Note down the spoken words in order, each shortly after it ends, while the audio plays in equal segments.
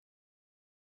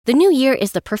The new year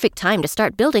is the perfect time to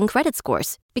start building credit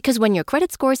scores, because when your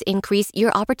credit scores increase,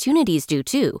 your opportunities do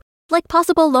too, like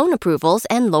possible loan approvals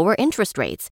and lower interest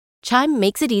rates. Chime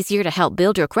makes it easier to help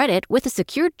build your credit with a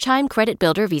secured Chime Credit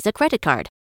Builder Visa credit card.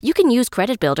 You can use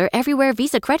Credit Builder everywhere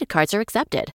Visa credit cards are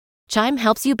accepted. Chime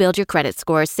helps you build your credit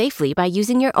scores safely by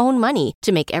using your own money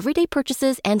to make everyday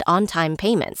purchases and on-time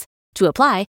payments. To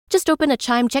apply, just open a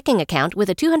Chime checking account with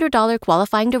a $200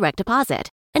 qualifying direct deposit.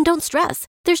 And don't stress,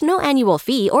 there's no annual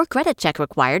fee or credit check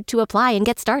required to apply and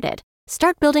get started.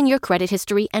 Start building your credit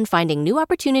history and finding new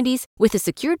opportunities with a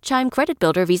secured Chime Credit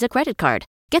Builder Visa credit card.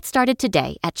 Get started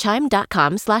today at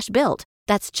chime.com/build.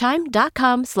 That's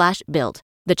chime.com/build.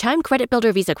 The Chime Credit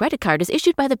Builder Visa credit card is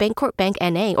issued by the Bancorp Bank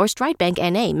N.A. or Stride Bank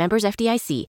N.A. members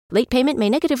FDIC. Late payment may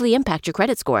negatively impact your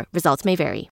credit score. Results may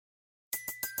vary.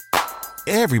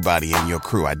 Everybody in your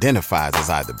crew identifies as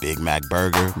either Big Mac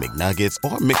Burger, McNuggets,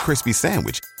 or McCrispy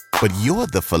Sandwich. But you're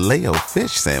the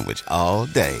Filet-O-Fish Sandwich all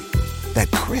day.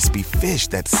 That crispy fish,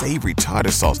 that savory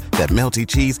tartar sauce, that melty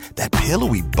cheese, that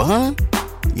pillowy bun.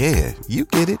 Yeah, you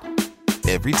get it.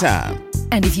 Every time.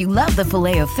 And if you love the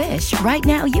Filet-O-Fish, right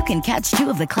now you can catch two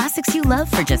of the classics you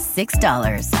love for just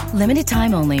 $6. Limited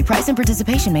time only. Price and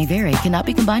participation may vary. Cannot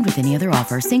be combined with any other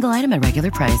offer. Single item at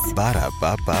regular price.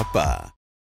 Ba-da-ba-ba-ba.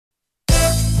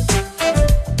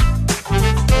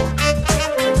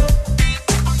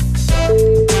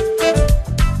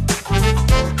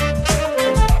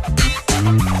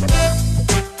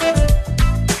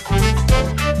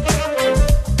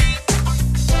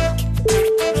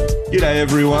 G'day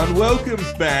everyone, welcome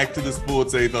back to the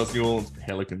Sports Ethos New Orleans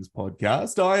Pelicans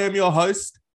podcast. I am your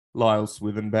host, Lyle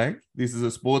Swithenbank. This is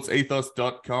a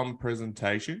sportsethos.com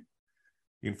presentation.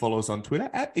 You can follow us on Twitter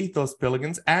at Ethos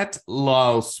Pelicans, at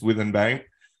Lyle Swithenbank.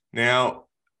 Now,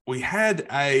 we had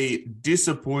a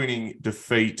disappointing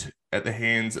defeat at the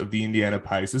hands of the Indiana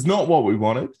Pacers. Not what we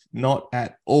wanted, not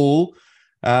at all.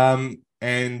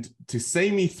 And to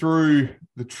see me through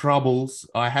the troubles,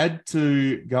 I had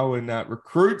to go and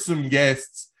recruit some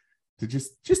guests to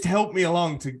just help me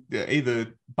along to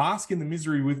either bask in the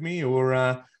misery with me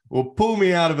or pull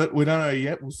me out of it. We don't know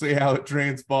yet. We'll see how it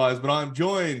transpires. But I'm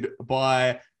joined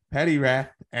by Paddy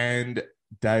Rath and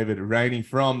David Rainey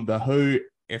from the Who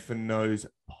F'n Kneauxs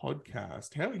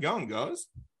Podcast. How are we going, guys?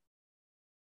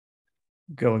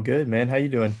 Going good, man. How you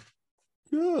doing?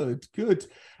 Good.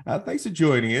 Thanks for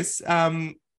joining us.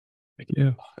 Thank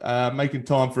you. Making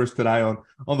time for us today on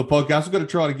the podcast. We've got to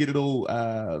try to get it all,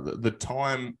 the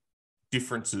time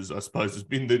differences, I suppose, has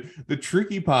been the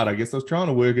tricky part, I guess. I was trying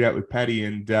to work it out with Paddy,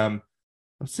 and I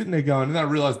was sitting there going, and then I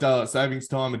realised daylight savings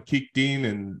time had kicked in,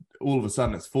 and all of a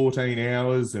sudden it's 14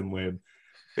 hours, and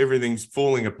everything's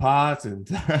falling apart, and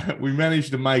we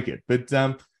managed to make it. But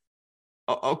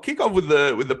I'll kick off with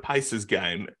the Pacers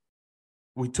game.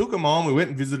 We took them on, we went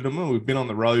and visited them, and we've been on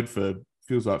the road for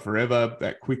feels like forever.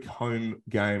 That quick home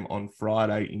game on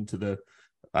Friday into the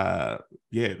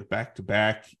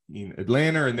back-to-back in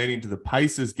Atlanta, and then into the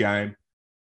Pacers game.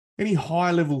 Any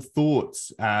high-level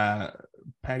thoughts,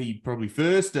 Paddy? Probably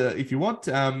first, if you want,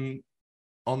 on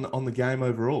the game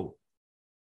overall.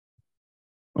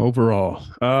 Overall,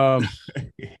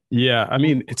 yeah. I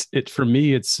mean, for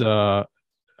me, it's high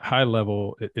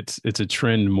level. It's a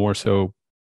trend more so.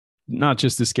 Not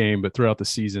just this game, but throughout the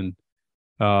season,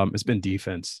 it's been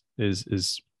defense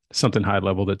is something high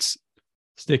level that's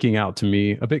sticking out to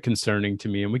me, a bit concerning to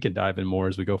me, and we can dive in more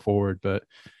as we go forward. But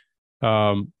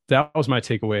that was my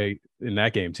takeaway in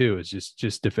that game too. Is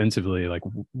just defensively, like,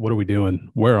 what are we doing?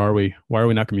 Where are we? Why are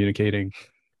we not communicating?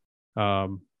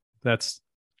 That's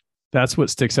what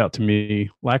sticks out to me.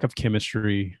 Lack of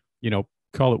chemistry.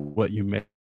 Call it what you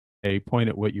may, point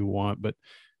at what you want, but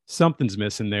something's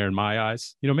missing there in my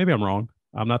eyes. Maybe I'm wrong.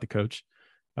 I'm not the coach.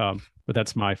 But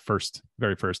that's my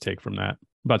very first take from that.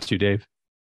 About you, Dave?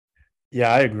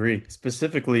 Yeah, I agree.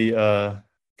 Specifically for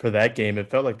that game, it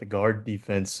felt like the guard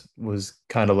defense was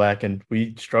kind of lacking.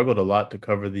 We struggled a lot to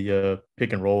cover the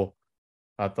pick and roll,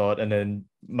 I thought. And then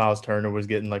Miles Turner was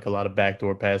getting like a lot of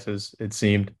backdoor passes, it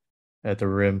seemed, at the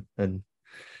rim. And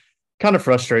kind of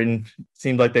frustrating.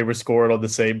 Seemed like they were scoring on the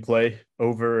same play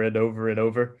over and over and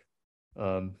over.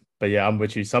 But yeah, I'm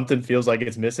with you. Something feels like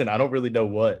it's missing. I don't really know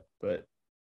what, but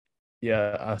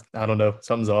yeah, I don't know.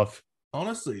 Something's off.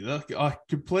 Honestly, look, I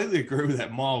completely agree with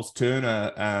that Miles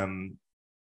Turner.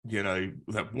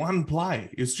 That one play.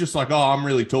 It's just like, oh, I'm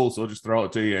really tall, so I'll just throw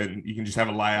it to you, and you can just have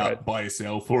a layout by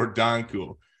yourself or a dunk.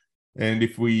 And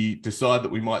if we decide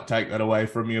that we might take that away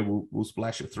from you, we'll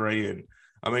splash a three. And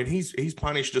I mean, he's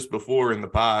punished us before in the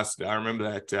past. I remember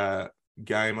that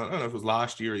game. I don't know if it was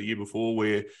last year or the year before,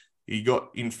 where he got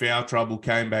in foul trouble,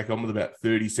 came back on with about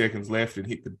 30 seconds left and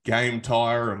hit the game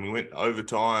tire, and we went to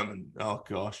overtime. And oh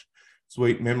gosh,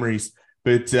 sweet memories.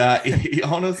 But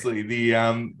honestly,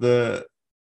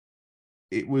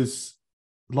 it was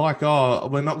like, oh,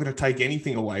 we're not going to take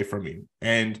anything away from him.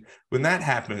 And when that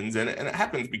happens, and it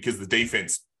happens because the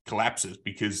defense collapses,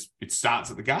 because it starts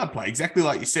at the guard play, exactly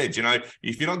like you said,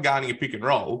 if you're not guarding a pick and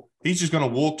roll, he's just going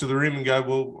to walk to the rim and go,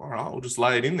 well, all right, I'll just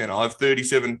lay it in then. I have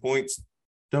 37 points.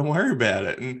 Don't worry about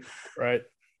it. And right.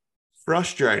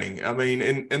 Frustrating. I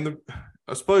mean,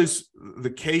 I suppose the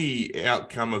key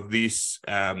outcome of this,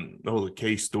 or the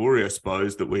key story, I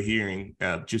suppose, that we're hearing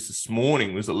just this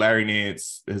morning was that Larry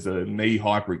Nance has a knee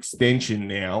hyperextension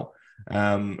now.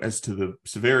 As to the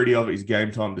severity of it, his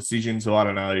game time decision. So I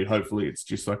don't know. Hopefully, it's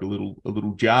just like a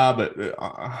little jar. But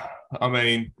I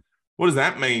mean, what does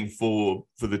that mean for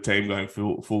the team going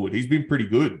forward? He's been pretty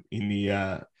good in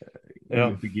the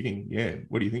beginning. Yeah.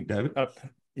 What do you think, David?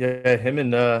 Yeah, him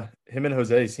and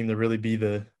Jose seem to really be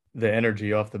the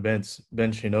energy off the bench,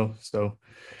 So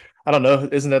I don't know.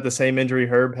 Isn't that the same injury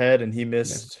Herb had, and he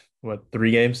missed 4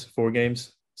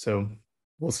 games? So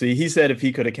we'll see. He said if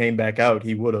he could have came back out,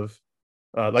 he would have.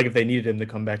 Like if they needed him to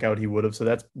come back out, he would have. So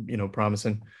that's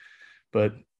promising.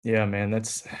 But yeah, man,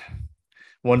 that's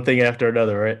one thing after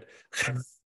another, right?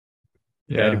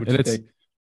 Yeah, and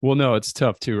well, no, it's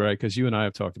tough too, right? Because you and I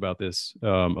have talked about this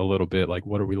a little bit. Like,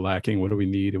 what are we lacking? What do we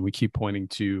need? And we keep pointing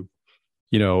to,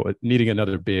 needing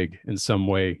another big in some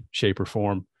way, shape, or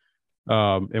form.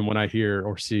 And when I hear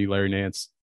or see Larry Nance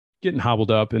getting hobbled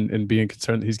up and being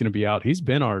concerned that he's going to be out, he's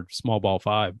been our small ball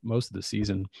 5 most of the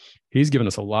season. He's given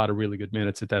us a lot of really good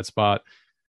minutes at that spot.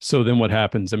 So then what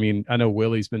happens? I mean, I know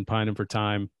Willie's been pining for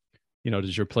time.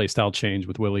 Does your play style change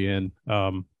with Willie in?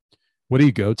 What do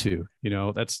you go to?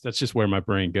 That's just where my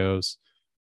brain goes.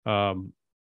 And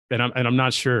I'm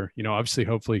not sure. Obviously,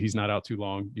 hopefully he's not out too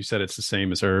long. You said it's the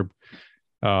same as Herb.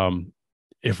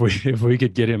 If we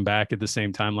could get him back at the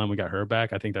same timeline we got Herb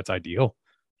back, I think that's ideal.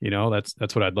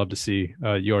 That's what I'd love to see.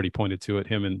 You already pointed to it,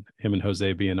 him and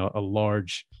Jose being a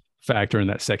large factor in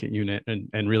that second unit,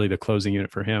 and really the closing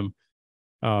unit for him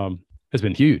has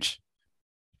bbeen huge.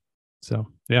 So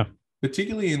yeah.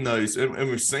 Particularly in those, and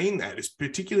we've seen that, it's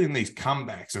particularly in these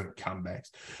comebacks,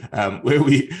 where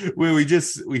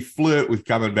we flirt with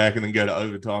coming back and then go to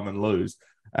overtime and lose.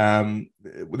 That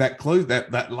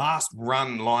last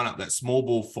run lineup, that small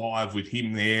ball 5 with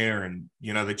him there, and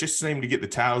they just seem to get the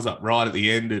tails up right at the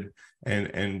end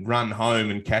and run home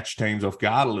and catch teams off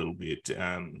guard a little bit.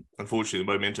 Unfortunately,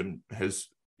 the momentum has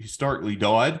historically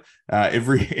died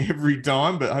every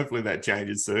time, but hopefully that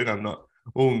changes soon. I'm not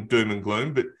all doom and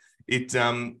gloom, but it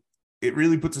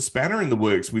really puts a spanner in the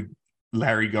works with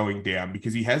Larry going down,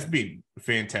 because he has been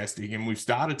fantastic, and we've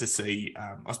started to see,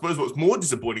 I suppose what's more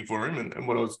disappointing for him, and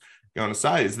what I was going to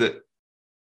say, is that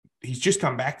he's just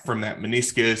come back from that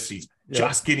meniscus. He's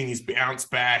just getting his bounce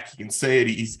back. You can see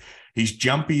it. He's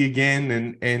jumpy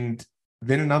again, and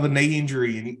then another knee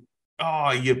injury,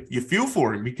 and you feel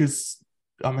for him, because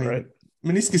I mean, right.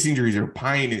 Meniscus injuries are a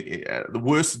pain at the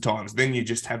worst of times. Then you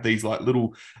just have these like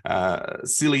little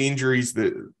silly injuries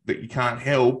that you can't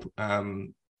help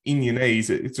in your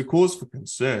knees. It's a cause for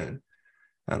concern.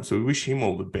 So we wish him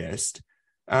all the best.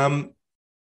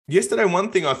 Yesterday,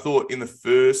 one thing I thought in the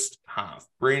first half,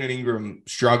 Brandon Ingram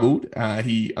struggled. I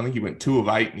think he went 2 of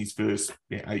 8 in his first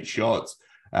 8 shots.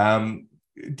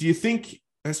 Do you think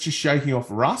that's just shaking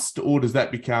off rust, or does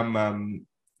that become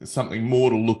something more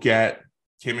to look at?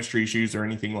 Chemistry issues or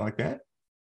anything like that?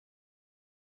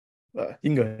 You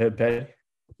can go ahead, Patty.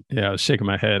 Yeah, I was shaking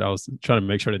my head. I was trying to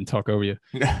make sure I didn't talk over you.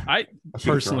 I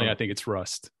think it's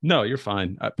rust. No, you're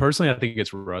fine. Personally, I think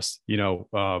it's rust. He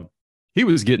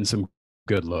was getting some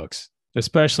good looks,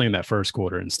 especially in that first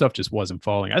quarter, and stuff just wasn't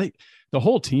falling. I think the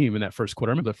whole team in that first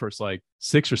quarter, I remember the first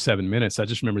 6 or 7 minutes, I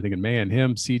just remember thinking, man,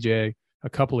 him, CJ, a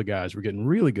couple of guys were getting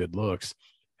really good looks,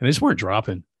 and they just weren't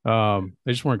dropping.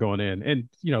 They just weren't going in. And,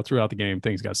 throughout the game,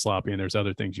 things got sloppy, and there's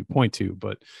other things you point to.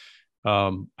 But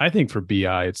I think for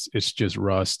BI, it's just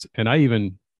rust. And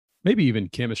maybe even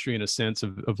chemistry in a sense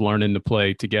of learning to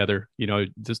play together.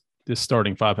 This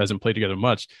starting 5 hasn't played together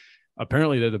much.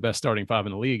 Apparently, they're the best starting 5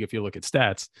 in the league if you look at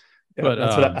stats. Yeah, but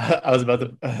that's what I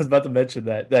was about to mention,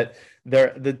 that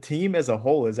the team as a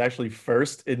whole is actually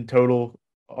first in total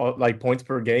points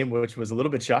per game, which was a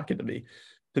little bit shocking to me,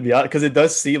 to be honest, because it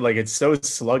does seem like it's so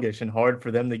sluggish and hard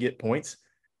for them to get points.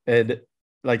 And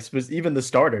even the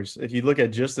starters, if you look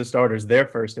at just the starters, they're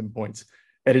first in points,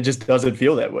 and it just doesn't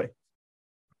feel that way.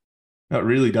 No, it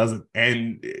really doesn't.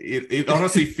 And it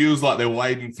honestly feels like they're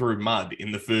wading through mud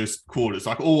in the first quarter. It's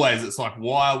like always, it's like,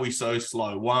 why are we so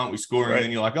slow? Why aren't we scoring? Right. And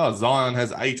then you're like, oh, Zion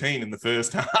has 18 in the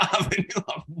first half. And you're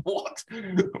like, what?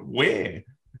 Where?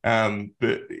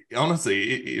 But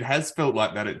honestly, it has felt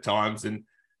like that at times. And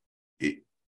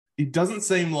it doesn't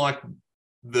seem like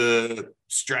the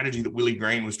strategy that Willie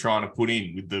Green was trying to put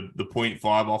in with the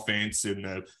 0.5 offense and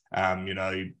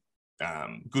the,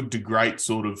 good to great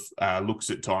sort of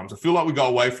looks at times. I feel like we go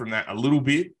away from that a little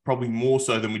bit, probably more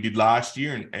so than we did last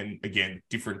year. And again,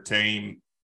 different team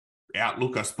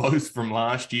outlook, I suppose, from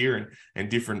last year and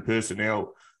different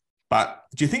personnel. But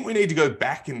do you think we need to go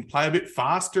back and play a bit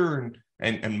faster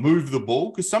and move the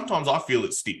ball? Because sometimes I feel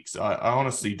it sticks. I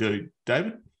honestly do.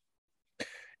 David?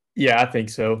 Yeah, I think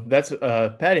so. That's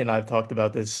Patty and I have talked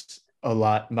about this a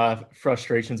lot. My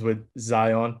frustrations with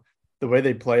Zion, the way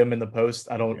they play him in the post,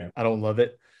 I don't love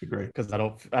it. Agree. Because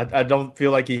I don't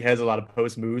feel like he has a lot of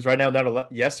post moves right now.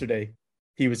 Yesterday,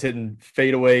 he was hitting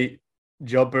fadeaway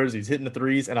jumpers. He's hitting the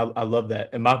threes, and I love that.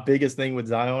 And my biggest thing with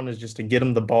Zion is just to get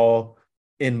him the ball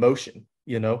in motion,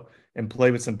 and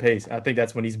play with some pace. I think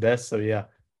that's when he's best. So yeah,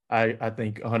 I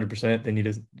think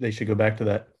 100% they should go back to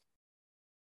that.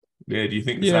 Yeah, do you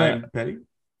think the same, Patty?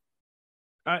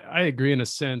 I agree in a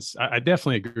sense. I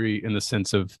definitely agree in the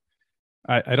sense of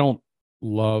I don't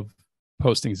love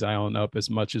posting Zion up as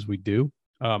much as we do.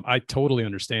 I totally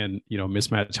understand,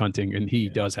 mismatch hunting, and he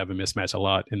does have a mismatch a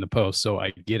lot in the post, so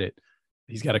I get it.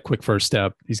 He's got a quick first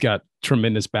step. He's got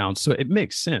tremendous bounce, so it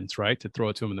makes sense, right, to throw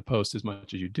it to him in the post as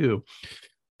much as you do.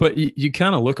 But you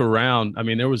kind of look around. I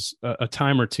mean, there was a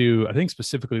time or two, I think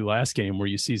specifically last game, where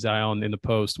you see Zion in the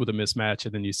post with a mismatch,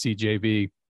 and then you see JV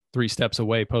 3 steps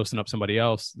away posting up somebody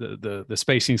else. The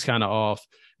spacing's kind of off.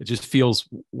 It just feels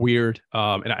weird.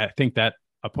 And I think that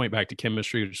I point back to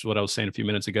chemistry, which is what I was saying a few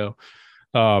minutes ago.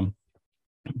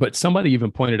 But somebody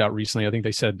even pointed out recently, I think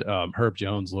they said Herb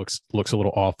Jones looks a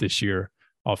little off this year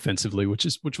offensively, which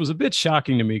was a bit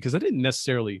shocking to me because I didn't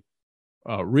necessarily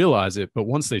realize it, but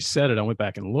once they said it, I went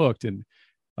back and looked, and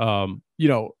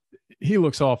he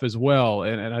looks off as well,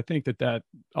 and I think that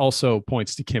also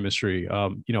points to chemistry.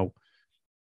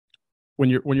 When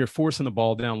you're forcing the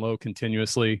ball down low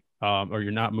continuously, or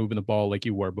you're not moving the ball like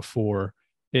you were before,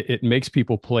 it makes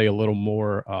people play a little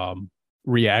more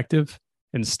reactive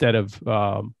instead of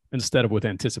with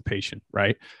anticipation,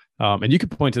 right? And you could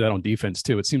point to that on defense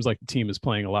too. It seems like the team is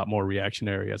playing a lot more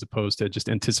reactionary as opposed to just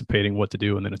anticipating what to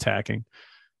do and then attacking.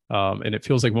 And it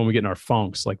feels like when we get in our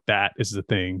funks, like that is the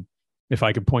thing. If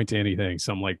I could point to anything,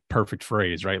 some like perfect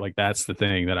phrase, right? Like that's the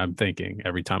thing that I'm thinking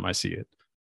every time I see it.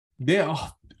 Yeah,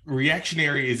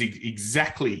 reactionary is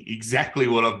exactly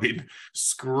what I've been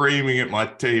screaming at my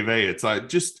TV. It's like,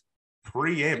 just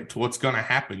preempt what's going to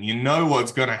happen. You know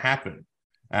what's going to happen.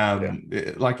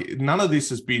 Like none of this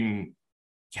has been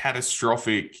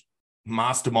catastrophic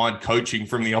mastermind coaching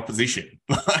from the opposition.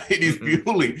 It is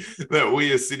purely that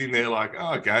we are sitting there like,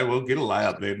 oh, okay, well, get a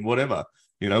layup then, whatever.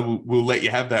 We'll let you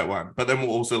have that one, but then we'll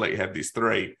also let you have this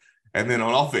 3. And then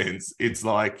on offense, it's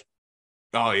like,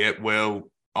 oh yeah, well,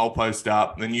 I'll post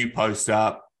up, then you post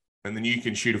up, and then you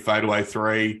can shoot a fadeaway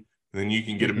 3, and then you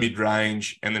can get a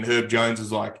mid-range, and then Herb Jones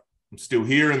is like, I'm still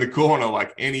here in the corner,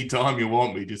 like anytime you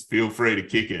want me, just feel free to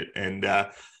kick it. And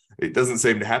it doesn't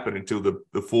seem to happen until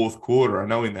the fourth quarter. I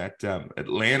know in that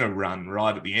Atlanta run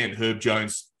right at the end, Herb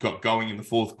Jones got going in the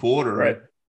fourth quarter. Right.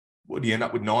 What do you end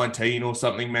up with, 19 or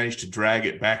something? Managed to drag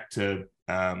it back to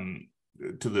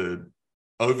the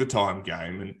overtime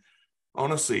game. And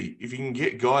honestly, if you can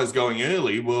get guys going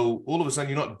early, well, all of a sudden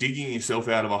you're not digging yourself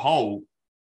out of a hole.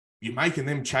 You're making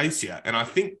them chase you. And I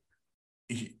think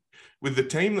with the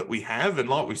team that we have, and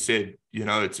like we said,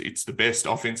 it's the best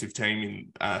offensive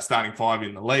team in starting 5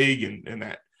 in the league, and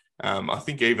that I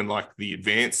think even like the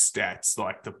advanced stats,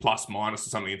 like the plus minus or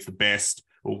something, it's the best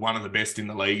or one of the best in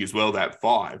the league as well. That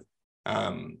 5.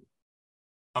 I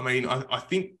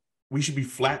think we should be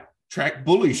flat track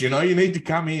bullies. You need to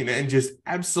come in and just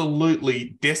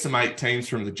absolutely decimate teams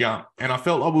from the jump. And I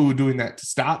felt like we were doing that to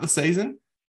start the season,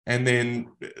 and then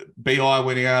BI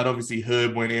went out. Obviously,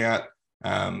 Herb went out.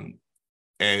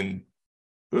 And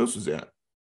who else was out?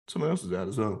 Someone else was out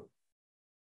as well.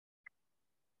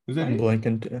 Was that I'm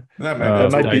blanking. That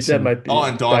might be. Oh,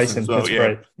 and Dyson as well. That's Yeah.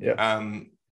 right. Yeah.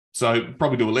 So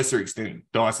probably to a lesser extent,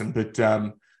 Dyson. But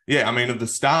of the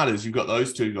starters, you've got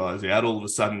those 2 guys out. All of a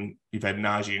sudden, you've had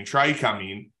Najee and Trey come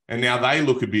in, and now they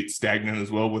look a bit stagnant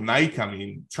as well. When they come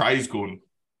in, Trey's gone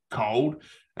cold.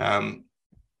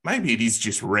 Maybe it is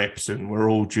just reps, and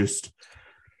we're all just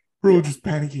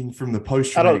panicking from the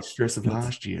post-traumatic stress of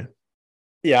last year.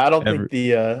 Yeah, I don't think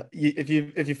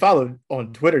if you follow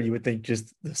on Twitter, you would think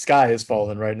just the sky is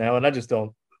falling right now, and I just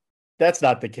don't. That's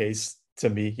not the case to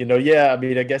me. Yeah, I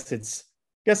mean, I guess it's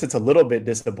a little bit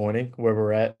disappointing where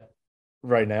we're at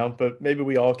right now, but maybe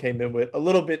we all came in with a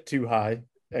little bit too high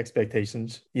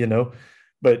expectations.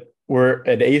 But we're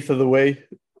an eighth of the way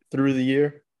through the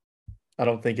year. I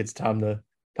don't think it's time to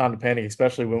panic,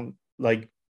 especially when, like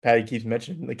Patty keeps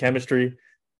mentioning, the chemistry.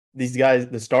 These guys,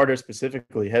 the starters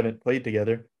specifically, haven't played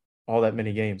together all that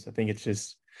many games. I think it's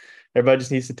just everybody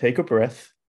just needs to take a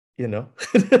breath.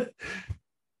 It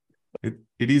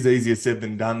is easier said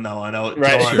than done, though. I know at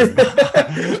Right. times.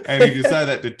 And if you say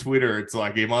that to Twitter, it's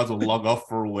like you might as well log off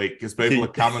for a week because people are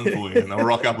coming for you and they'll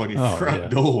rock up on your front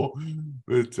door.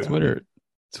 But,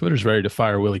 Twitter's ready to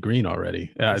fire Willie Green already.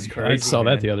 It's I crazy, saw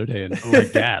that man. the other day and I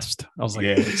gasped. I was like,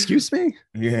 excuse me?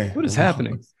 Yeah. What is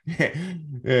happening?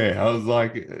 Yeah. I was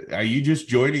like, are you just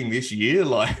joining this year?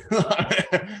 Like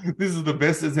this is the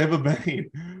best it's ever been.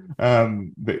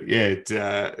 But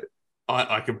yeah,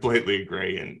 I completely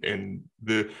agree. And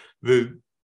the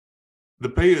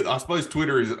people, I suppose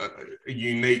Twitter is a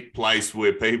unique place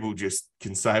where people just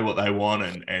can say what they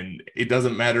want, and it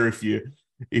doesn't matter if you're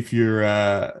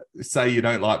say you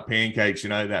don't like pancakes,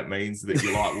 that means that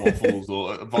you like waffles,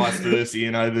 or vice versa.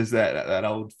 There's that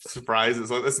old phrase.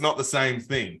 It's like that's not the same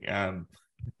thing. And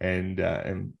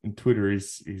Twitter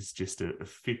is just a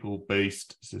fickle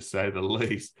beast, to say the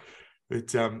least.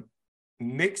 But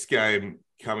next game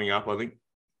coming up, I think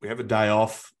we have a day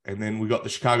off, and then we got the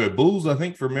Chicago Bulls, I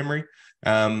think, from memory.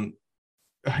 I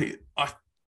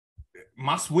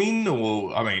must win,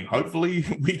 or I mean, hopefully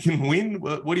we can win.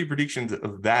 What are your predictions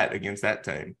of that against that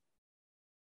team,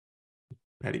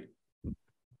 Patty?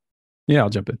 Yeah, I'll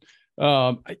jump in.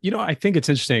 I think it's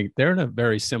interesting. They're in a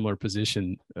very similar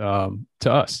position to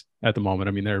us at the moment.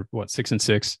 I mean, they're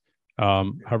 6-6,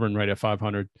 hovering right at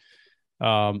 500.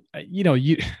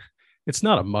 It's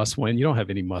not a must win. You don't have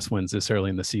any must wins this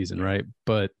early in the season, right?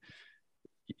 But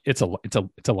it's a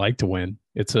like to win.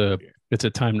 It's a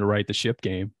time to right the ship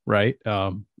game, right?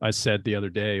 I said the other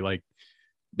day, like,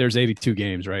 there's 82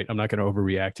 games, right? I'm not going to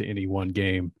overreact to any one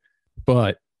game,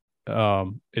 but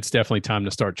it's definitely time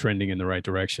to start trending in the right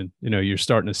direction. You're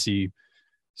starting to see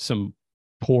some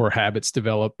poor habits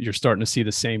develop. You're starting to see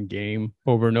the same game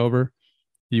over and over.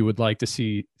 You would like to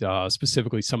see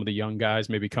specifically some of the young guys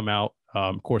maybe come out,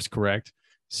 course correct,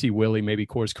 see Willie maybe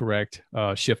course correct,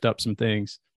 shift up some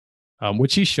things,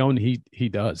 which he's shown he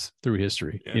does through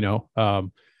history. Yeah.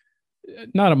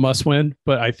 Not a must win,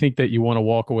 but I think that you want to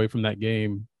walk away from that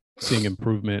game seeing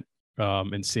improvement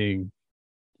and seeing,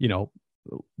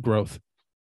 growth.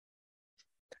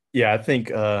 Yeah, I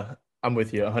think I'm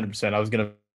with you 100%. I was going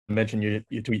to mention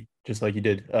your tweet just like you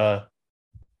did. I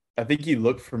think you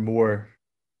look for more,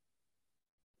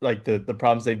 like the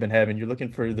problems they've been having. You're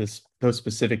looking for those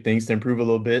specific things to improve a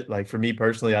little bit. Like for me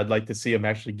personally, I'd like to see them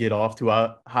actually get off to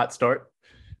a hot start,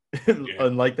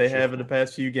 unlike they have in the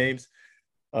past few games.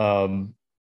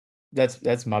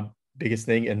 That's my biggest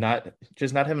thing, and not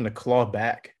having to claw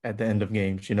back at the end of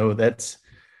games.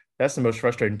 That's the most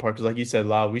frustrating part, because like you said,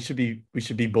 Lyle, we should be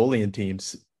bullying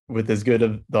teams with as good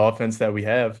of the offense that we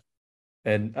have.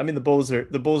 And I mean, the Bulls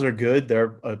are good.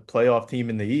 They're a playoff team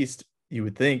in the East, you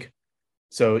would think.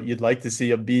 So you'd like to see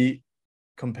them be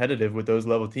competitive with those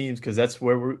level teams, because that's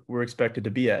where we're expected to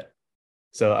be at.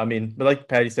 So, I mean, but like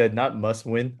Patty said, not must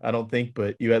win, I don't think,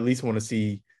 but you at least want to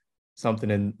see something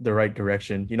in the right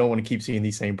direction. You don't want to keep seeing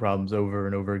these same problems over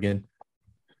and over again.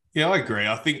 Yeah, I agree.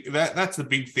 I think that's the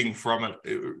big thing from it.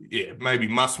 Yeah, maybe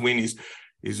must win is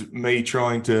me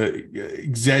trying to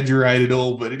exaggerate it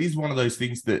all, but it is one of those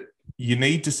things that you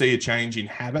need to see a change in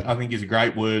habit, I think is a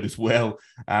great word as well.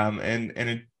 And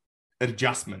an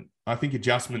adjustment. I think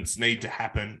adjustments need to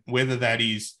happen, whether that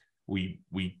is we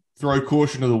throw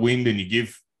caution to the wind and you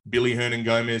give Billy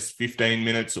Hernan-Gomez 15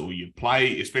 minutes, or you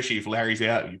play, especially if Larry's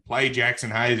out, you play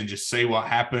Jackson Hayes and just see what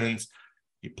happens.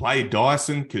 You play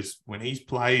Dyson, because when he's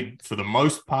played, for the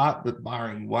most part, but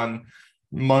barring one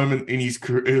moment in his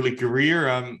early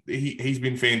career, he's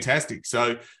been fantastic.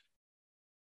 So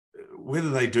whether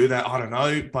they do that, I don't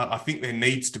know, but I think there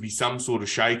needs to be some sort of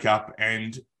shake-up,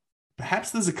 and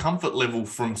perhaps there's a comfort level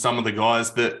from some of the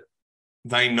guys that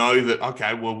they know that,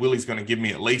 okay, well, Willie's going to give me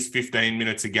at least 15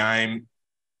 minutes a game.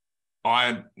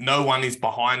 No one is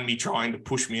behind me trying to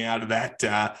push me out of that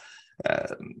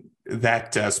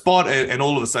spot, and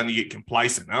all of a sudden you get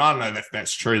complacent. And I don't know if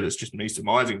that's true. That's just me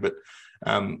surmising. But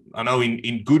I know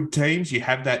in good teams, you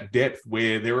have that depth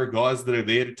where there are guys that are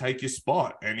there to take your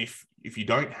spot. And if you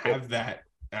don't have that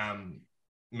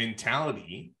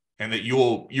mentality, and that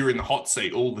you're in the hot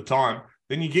seat all the time,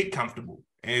 then you get comfortable.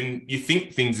 and you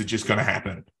think things are just going to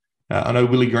happen. I know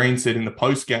Willie Green said in the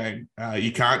post game,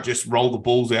 you can't just roll the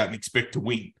balls out and expect to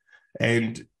win.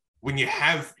 And when you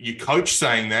have your coach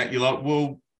saying that, you're like,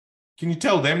 well, can you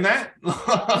tell them that?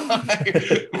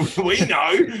 We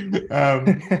know.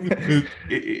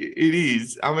 It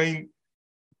is. I mean,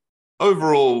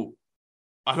 overall,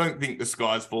 I don't think the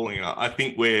sky's falling. I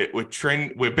think we're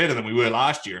better than we were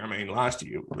last year. I mean, last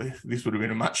year this would have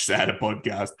been a much sadder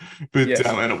podcast, but yes.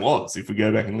 And it was if we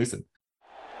go back and listen.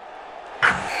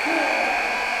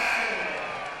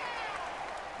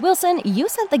 Wilson, you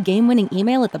sent the game-winning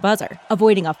email at the buzzer,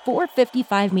 avoiding a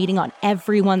 4:55 meeting on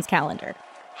everyone's calendar.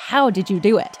 How did you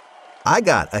do it? I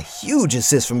got a huge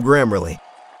assist from Grammarly,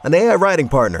 an AI writing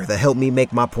partner that helped me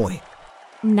make my point.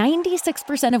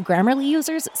 96% of Grammarly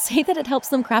users say that it helps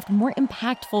them craft more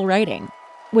impactful writing.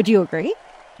 Would you agree?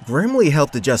 Grammarly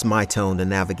helped adjust my tone to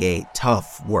navigate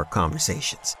tough work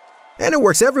conversations. And it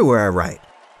works everywhere I write,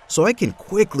 so I can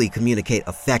quickly communicate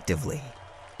effectively.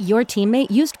 Your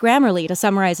teammate used Grammarly to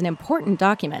summarize an important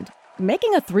document,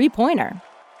 making a 3-pointer.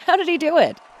 How did he do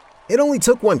it? It only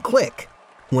took one click.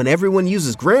 When everyone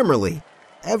uses Grammarly,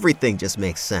 everything just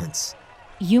makes sense.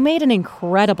 You made an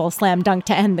incredible slam dunk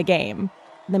to end the game.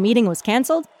 The meeting was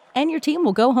canceled, and your team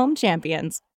will go home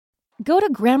champions. Go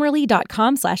to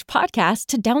Grammarly.com/podcast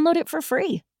to download it for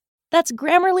free. That's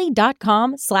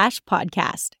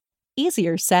Grammarly.com/podcast.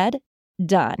 Easier said,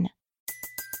 done.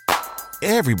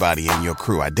 Everybody in your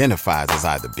crew identifies as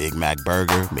either Big Mac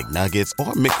Burger, McNuggets,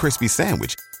 or McCrispy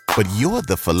Sandwich. But you're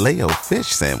the Filet-O-Fish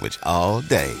Sandwich all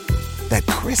day. That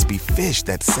crispy fish,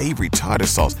 that savory tartar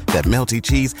sauce, that melty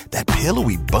cheese, that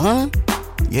pillowy bun.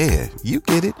 Yeah, you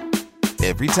get it.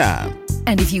 Every time.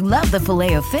 And if you love the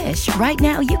Filet-O-Fish, right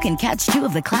now you can catch 2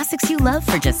 of the classics you love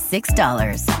for just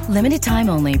 $6. Limited time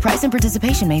only. Price and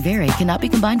participation may vary. Cannot be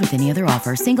combined with any other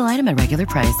offer. Single item at regular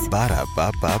price.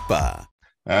 Ba-da-ba-ba-ba.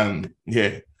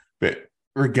 Yeah, but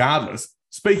regardless,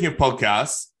 speaking of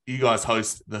podcasts, you guys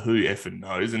host the Who F'n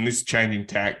Kneauxs, and this is changing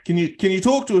tack. Can you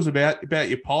talk to us about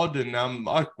your pod? And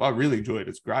I really enjoy it.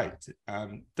 It's great.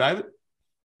 David?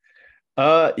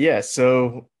 Yeah,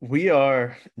 so we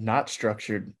are not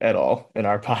structured at all in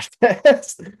our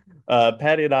podcast.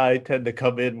 Patty and I tend to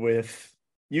come in with,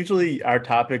 usually our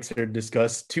topics are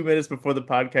discussed 2 minutes before the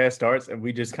podcast starts, and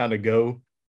we just kind of go,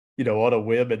 on a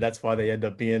whim, and that's why they end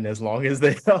up being as long as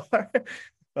they are.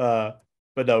 But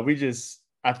no,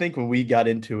 I think when we got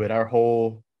into it, our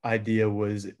whole idea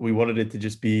was we wanted it to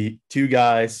just be 2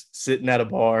 guys sitting at a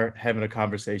bar having a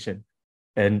conversation.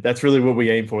 And that's really what we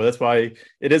aim for. That's why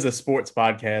it is a sports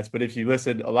podcast. But if you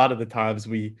listen, a lot of the times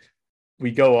we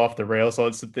go off the rails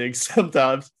on some things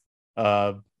sometimes.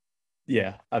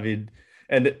 Yeah, I mean,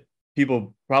 and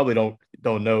people probably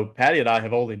don't know, Patty and I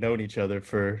have only known each other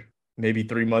for maybe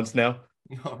 3 months now.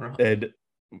 All right. And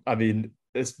I mean,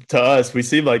 to us, we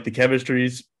seem like the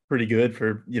chemistry's pretty good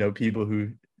for, people who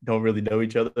don't really know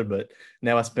each other. But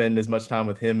now I spend as much time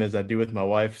with him as I do with my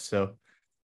wife. So,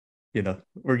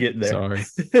 we're getting there. Sorry.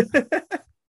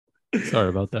 Sorry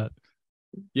about that.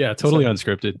 Yeah, totally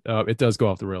unscripted. It does go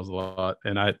off the rails a lot.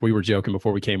 And we were joking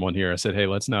before we came on here. I said, hey,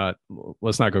 let's not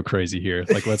go crazy here.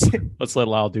 Like, let's let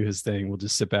Lyle do his thing. We'll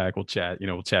just sit back. We'll chat,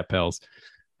 we'll chat Pels.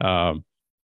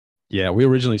 Yeah, we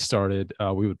originally started,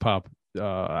 we would pop,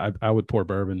 I would pour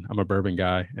bourbon. I'm a bourbon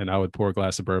guy, and I would pour a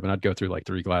glass of bourbon. I'd go through like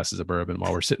 3 glasses of bourbon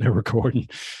while we're sitting there recording.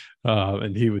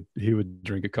 And he would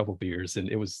drink a couple beers, and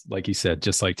it was, like he said,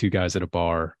 just like 2 guys at a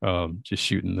bar, just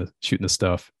shooting the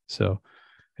stuff. So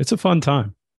it's a fun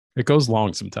time. It goes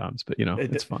long sometimes, but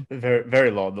it's fun. Very,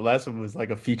 very long. The last one was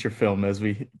like a feature film, as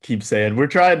we keep saying. We're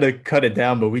trying to cut it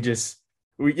down, but we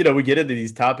get into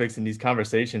these topics and these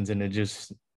conversations, and it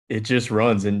just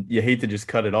runs, and you hate to just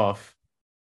cut it off,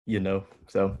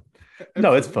 So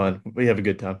no, it's fun. We have a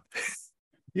good time.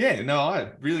 Yeah, no,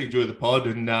 I really enjoy the pod,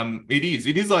 and it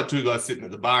is like 2 guys sitting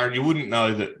at the bar, and you wouldn't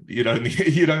know that you'd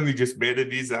only just met.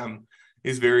 It is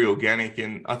very organic,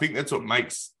 and I think that's what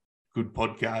makes good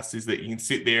podcasts, is that you can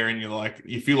sit there and you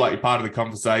feel like you're part of the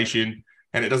conversation,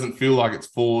 and it doesn't feel like it's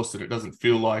forced, and it doesn't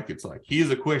feel like it's like, here's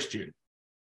a question,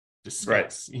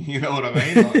 discuss. Right. You know what I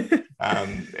mean?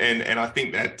 And I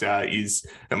think that is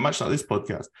much like this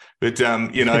podcast, but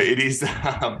it is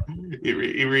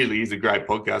it really is a great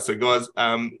podcast. So guys,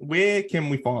 where can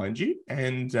we find you?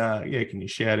 And can you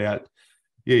shout out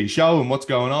your show and what's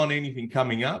going on? Anything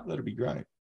coming up? That'd be great.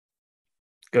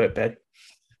 Go ahead, Pat.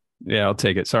 Yeah, I'll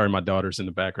take it. Sorry, my daughter's in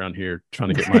the background here trying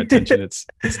to get my attention. It's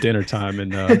dinner time in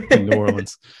New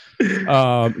Orleans.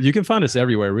 You can find us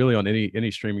everywhere, really, on any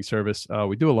streaming service.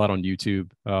 We do a lot on YouTube.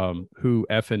 Who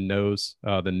F'n Kneauxs?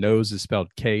 The Kneauxs is spelled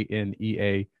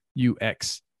Kneauxs.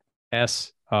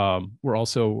 We're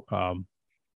also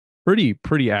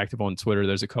pretty active on Twitter.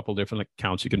 There's a couple different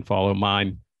accounts you can follow.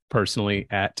 Mine personally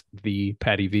at the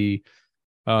Patty V.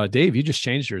 Dave, you just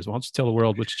changed yours. Why don't you tell the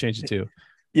world what you changed it to?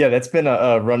 Yeah, that's been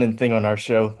a running thing on our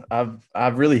show.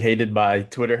 I've really hated my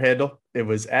Twitter handle. It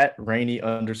was at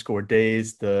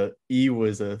Rainey_days. The E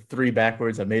was a 3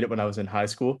 backwards. I made it when I was in high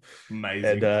school.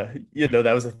 Amazing. And,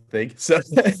 that was a thing. So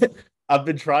I've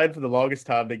been trying for the longest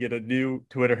time to get a new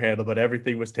Twitter handle, but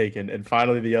everything was taken. And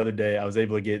finally, the other day, I was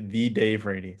able to get the Dave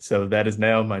Rainey. So that is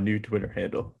now my new Twitter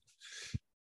handle.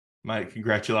 Mate,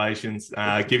 congratulations.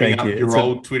 Giving up your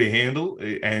old Twitter handle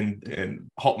and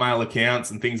Hotmail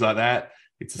accounts and things like that.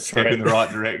 It's a step in the right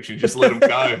direction. Just let them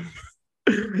go.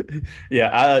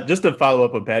 Yeah, just to follow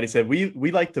up what Patty said,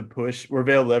 we like to push. We're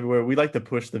available everywhere. We like to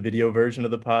push the video version of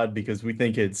the pod because we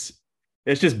think it's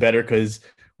just better because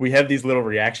we have these little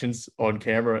reactions on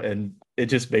camera and it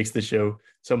just makes the show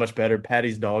so much better.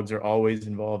 Patty's dogs are always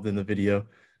involved in the video,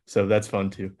 so that's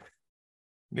fun too.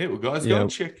 Yeah, well, guys, go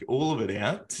and check all of it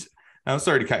out. I'm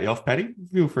sorry to cut you off, Patty.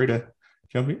 Feel free to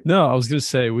jump in. No, I was going to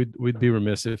say we'd be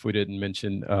remiss if we didn't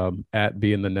mention at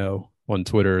Be in the Know on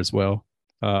Twitter as well.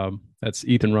 That's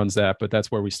Ethan runs that, but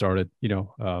that's where we started.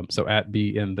 So at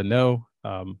Be in the Know.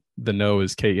 The Know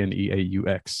is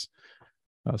KNEAUX.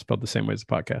 Spelled the same way as the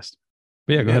podcast.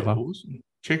 But yeah, go ahead, Bob. Awesome.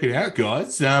 Check it out,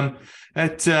 guys.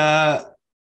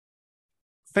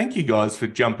 Thank you guys for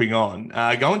jumping on.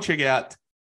 Go and check out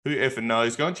Who F'n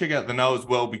Kneauxs. Go and check out the Know as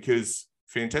well because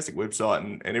fantastic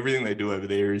website and everything they do over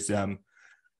there is awesome.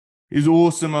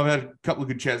 I've had a couple of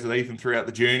good chats with Ethan throughout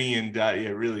the journey and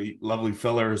really lovely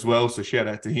fella as well. So shout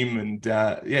out to him. And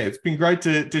it's been great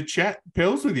to chat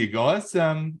Pels with you guys.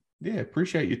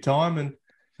 Appreciate your time and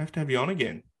have to have you on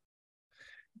again.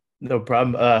 No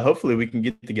problem. Hopefully we can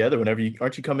get together whenever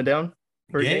aren't you coming down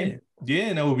for a game?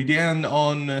 Yeah, no, we'll be down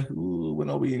on when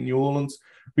I'll be in New Orleans.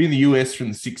 I'll be in the US from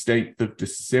the 16th of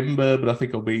December, but I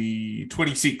think I'll be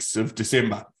 26th of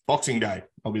December, Boxing Day.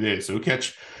 I'll be there. So we'll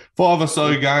catch 5 or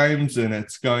so games and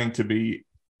it's going to be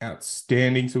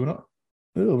outstanding. So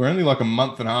we're only like a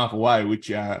month and a half away, which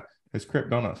has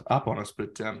crept up on us,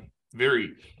 but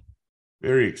very,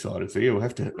 very excited. So yeah, we'll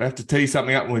have to tee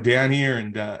something up when we're down here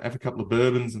and have a couple of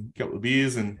bourbons and a couple of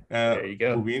beers and there you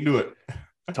go. We'll be into it.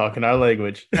 Talking our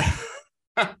language.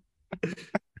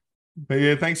 But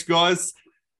yeah, thanks guys.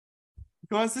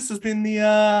 Guys, this has been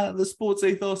the Sports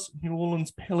Ethos New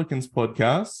Orleans Pelicans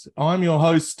podcast. I'm your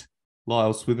host,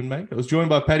 Lyle Swithenbank. I was joined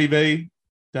by Patty V,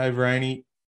 Dave Rainey.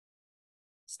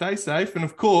 Stay safe, and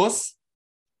of course,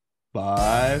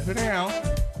 bye for now.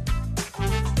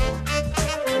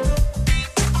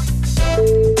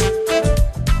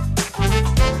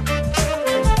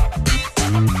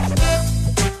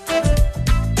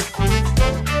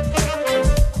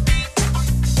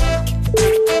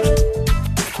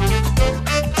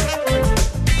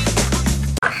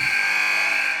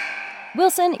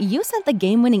 Wilson, you sent the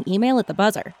game-winning email at the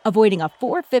buzzer, avoiding a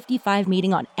 4:55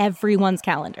 meeting on everyone's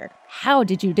calendar. How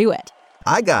did you do it?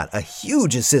 I got a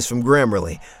huge assist from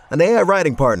Grammarly, an AI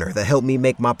writing partner that helped me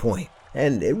make my point.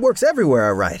 And it works everywhere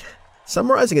I write.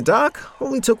 Summarizing a doc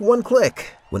only took 1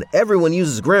 click. When everyone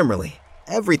uses Grammarly,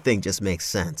 everything just makes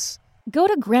sense. Go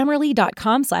to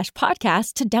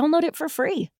Grammarly.com/podcast to download it for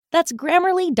free. That's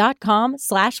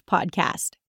Grammarly.com/podcast.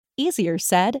 Easier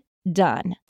said, done.